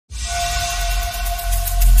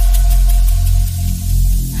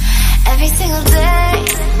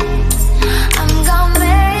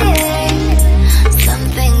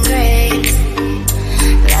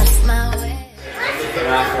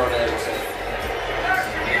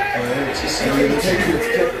You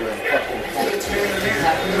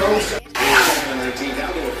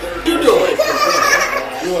doing?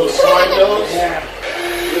 You little slide nose?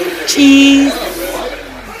 Cheese.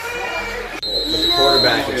 The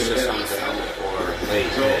quarterback is just on the helmet for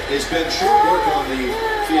late. So it's been short work on the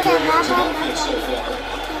field yards of offense so far.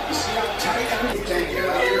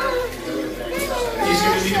 He's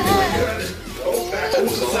going to need to be good. That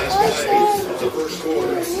was the last play of the first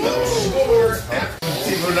quarter. No score.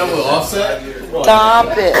 People remember the offset?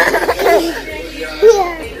 Stop it.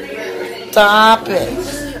 Stop it.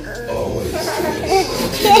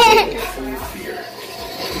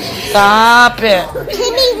 Stop it.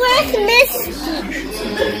 Timmy, where's Misty?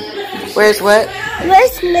 Where's what?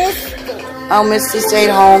 Where's Misty? Oh, Misty stayed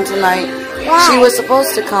home tonight. Why? She was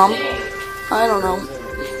supposed to come. I don't know.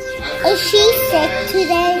 Is she sick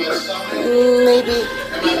today? Maybe.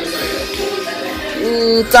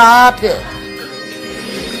 Stop it.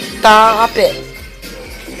 Stop it.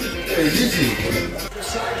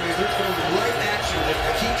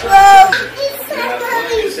 Whoa! It's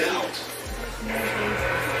somebody.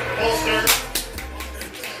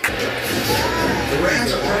 The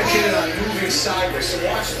Rams are predicated on moving sideways, so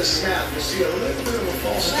watch the snap. You'll see a little bit of a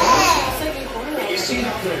false start. You see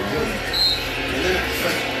how they're doing. And then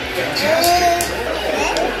fantastic.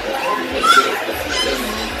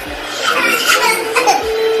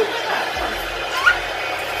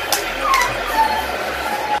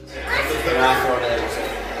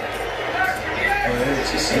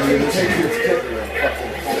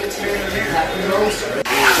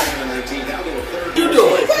 You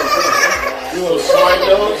doing? You little slide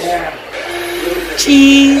nose?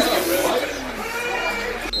 Cheese.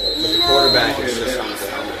 The quarterback is just on the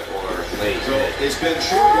helmet for late. So it's been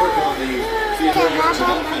short work on the field yards of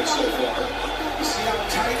offense so far. You see how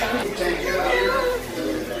tight everything is here?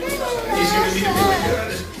 He's going to need to be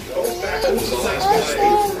good. That was the last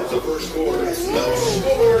play of the first quarter. No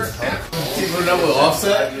score. People remember the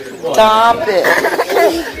offset? Stop it.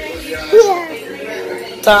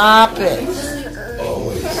 Stop it.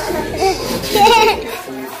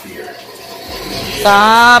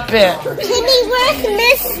 Stop it. Timmy, where's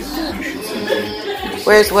Misty?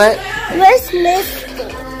 Where's what? Where's Misty?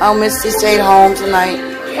 Oh, Misty stayed home tonight.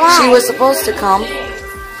 Why? She was supposed to come.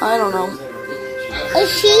 I don't know. Is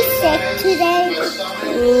she sick today?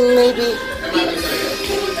 Maybe.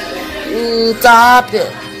 Stop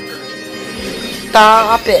it.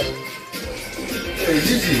 Stop it.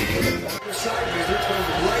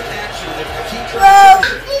 Whoa!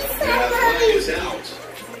 It's somebody.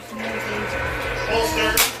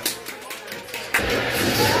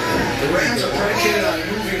 The Rams are predicated on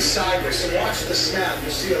moving sideways, so watch the snap.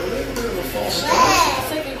 You'll see a little bit of a false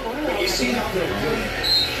start. You see how they're doing.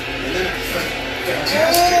 And then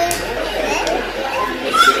fantastic.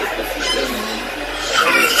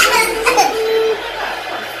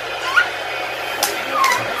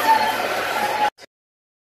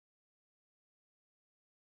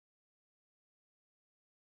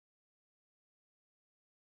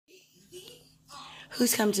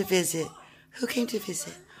 Who's come to visit? Who came to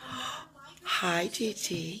visit? Hi,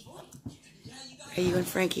 Gigi. Are you and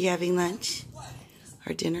Frankie having lunch?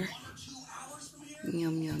 Or dinner?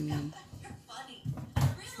 Yum, yum, yum.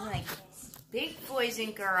 Like big boys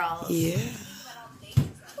and girls. Yeah.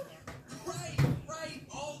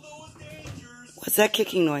 What's that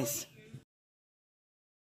kicking noise?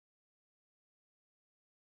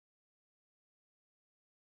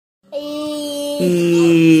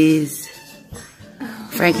 Ease.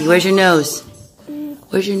 Frankie, where's your nose?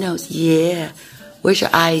 Where's your nose? Yeah. Where's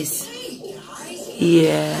your eyes?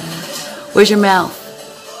 Yeah. Where's your mouth?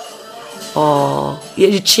 Oh. Yeah,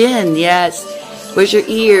 your chin, yes. Where's your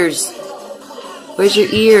ears? Where's your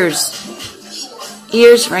ears?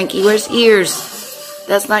 Ears, Frankie, where's ears?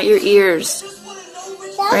 That's not your ears.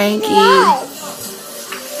 Frankie.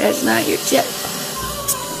 That's not your tip.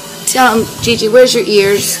 Tell him, Gigi, where's your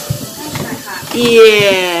ears?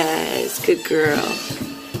 Yes, good girl.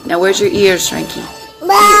 Now, where's your ears, Frankie?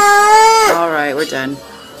 All right, we're done.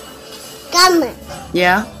 Come on.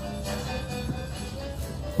 Yeah?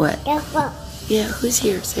 What? Guess what? Yeah, who's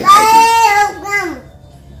here? Say hi,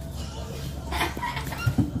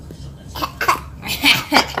 Come.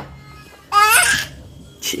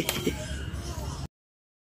 Gigi.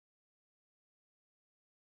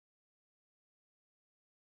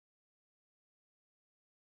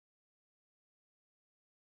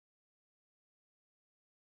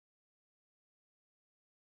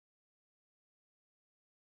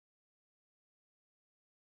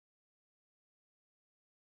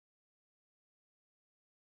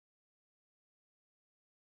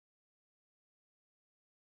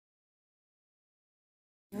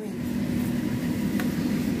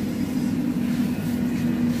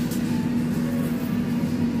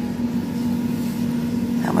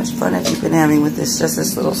 How much fun have you been having with this? Just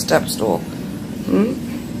this little step stool? Hmm?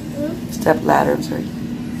 Step ladder, I'm sorry.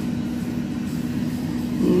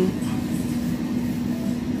 Hmm?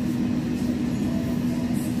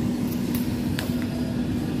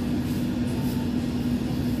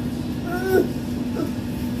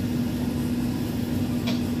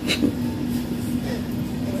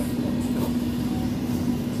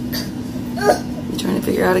 You trying to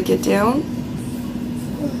figure out how to get down?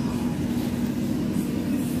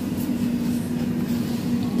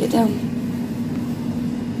 Get down.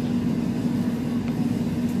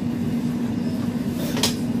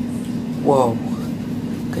 Whoa.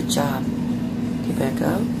 Good job. Get back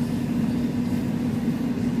up.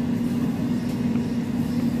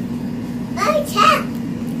 I can't.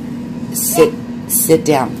 Sit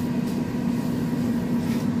down.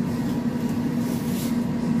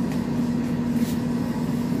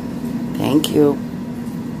 Thank you.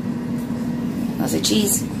 I'll say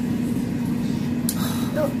cheese.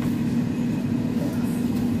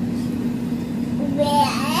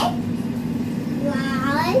 Red.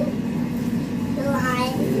 One. Two.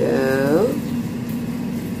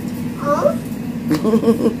 Oh.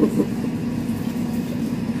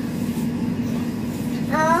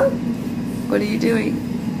 Oh. What are you doing?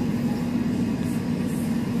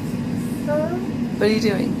 Oh. What are you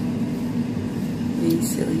doing? Being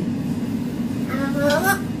silly.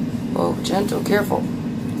 Oh, gentle, careful.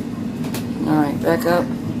 All right, back up.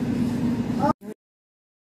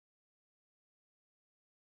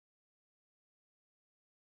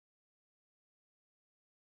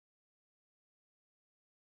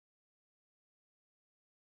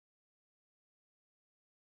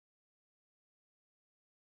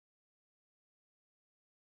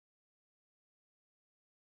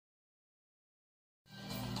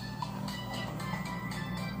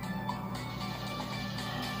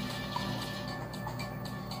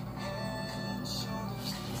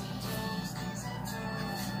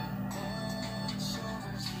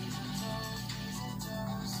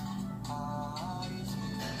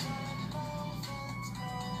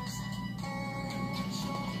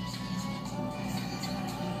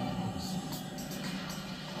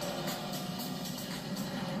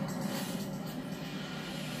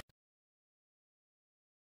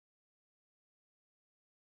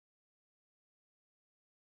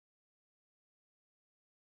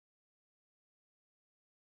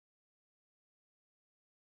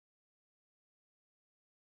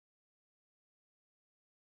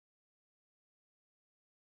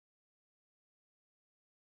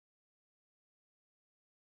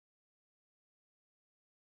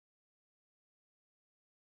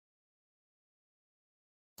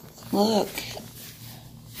 Look,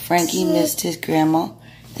 Frankie missed his grandma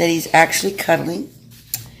that he's actually cuddling.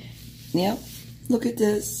 Yep, look at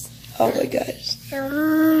this. Oh my gosh.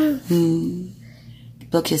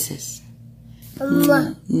 Blow kisses.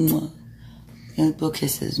 Mwah, mwah. And blow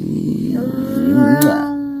kisses. Mwah.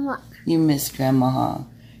 You miss grandma, huh?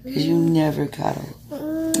 Because you never cuddle.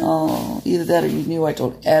 Oh, either that or you knew I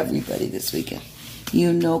told everybody this weekend.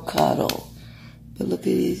 You know cuddle. But look at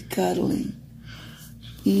he's cuddling.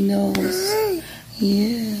 He knows.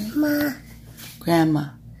 Yeah. Ma. Grandma.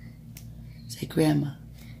 Say grandma.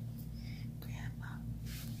 Grandma.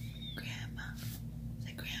 Grandma.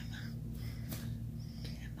 Say grandma.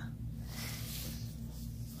 Grandma.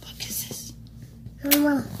 Blow kisses.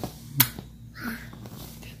 Mama.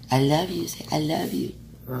 I love you. Say I love you.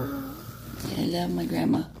 Say I love my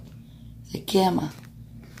grandma. Say grandma.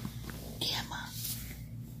 Grandma.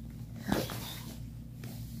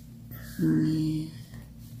 Yeah.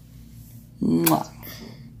 Mwah.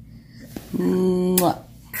 Mwah.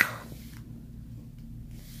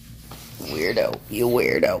 Weirdo. You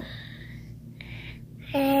weirdo.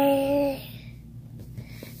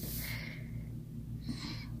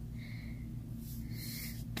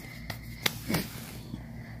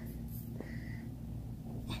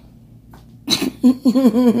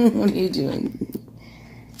 What are you doing?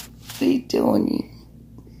 What are you doing?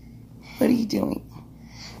 What are you doing?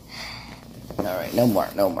 All right, no more,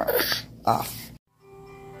 no more. Off.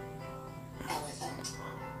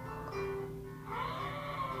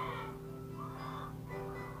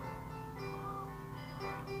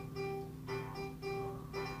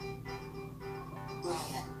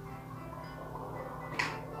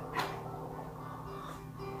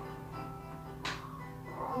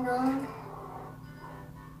 No.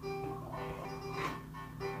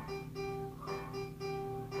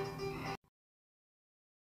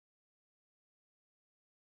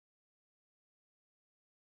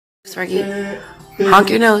 Frankie, honk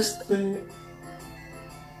your nose.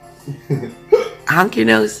 Honk your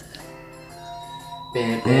nose.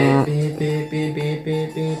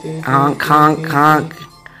 Honk, honk, honk.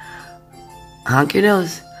 Honk your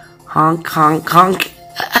nose. Honk, honk, honk.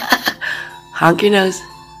 Honk your nose.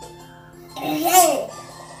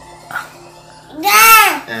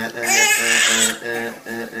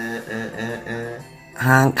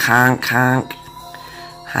 Honk, honk, honk.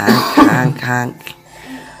 Honk, honk, honk.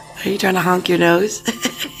 Are you trying to honk your nose?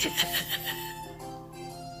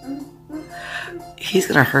 He's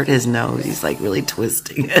gonna hurt his nose. He's like really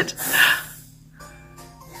twisting it.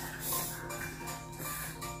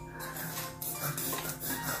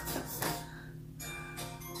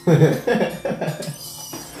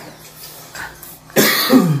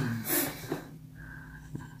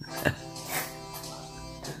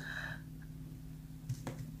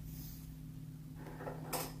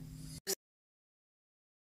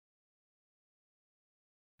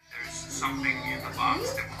 Something in the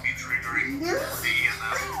box that would be triggering the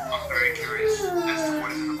EMF. I'm very curious as to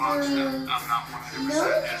what is in the box. I'm not 100%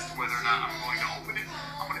 as to whether or not I'm going to open it.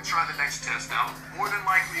 I'm going to try the next test out. More than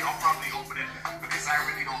likely, I'll probably open it because I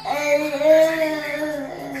really don't believe there's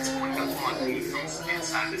anything that's going to haunt me from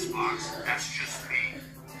inside this box. That's just me.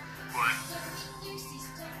 But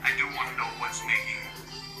I do want to know what's making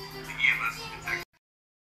the EMF detect.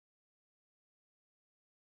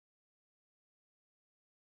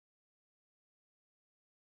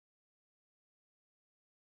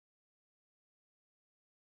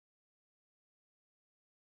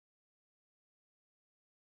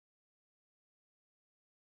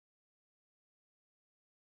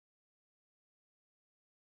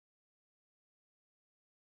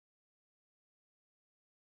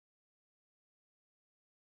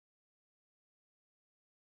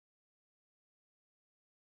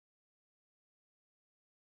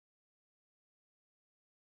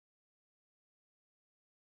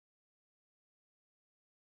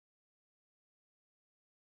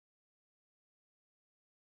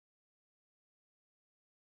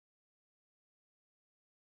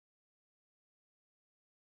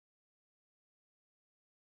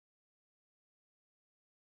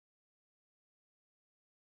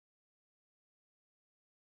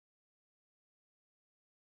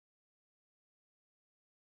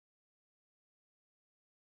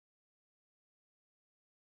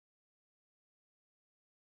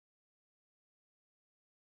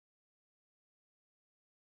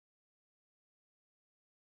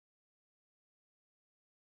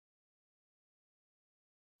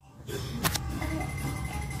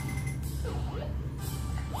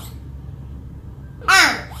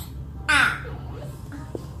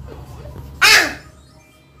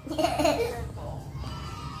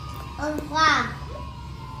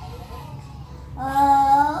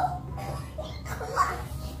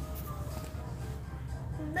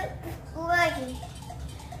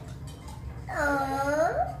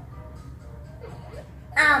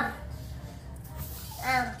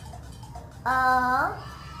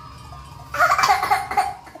 Oh.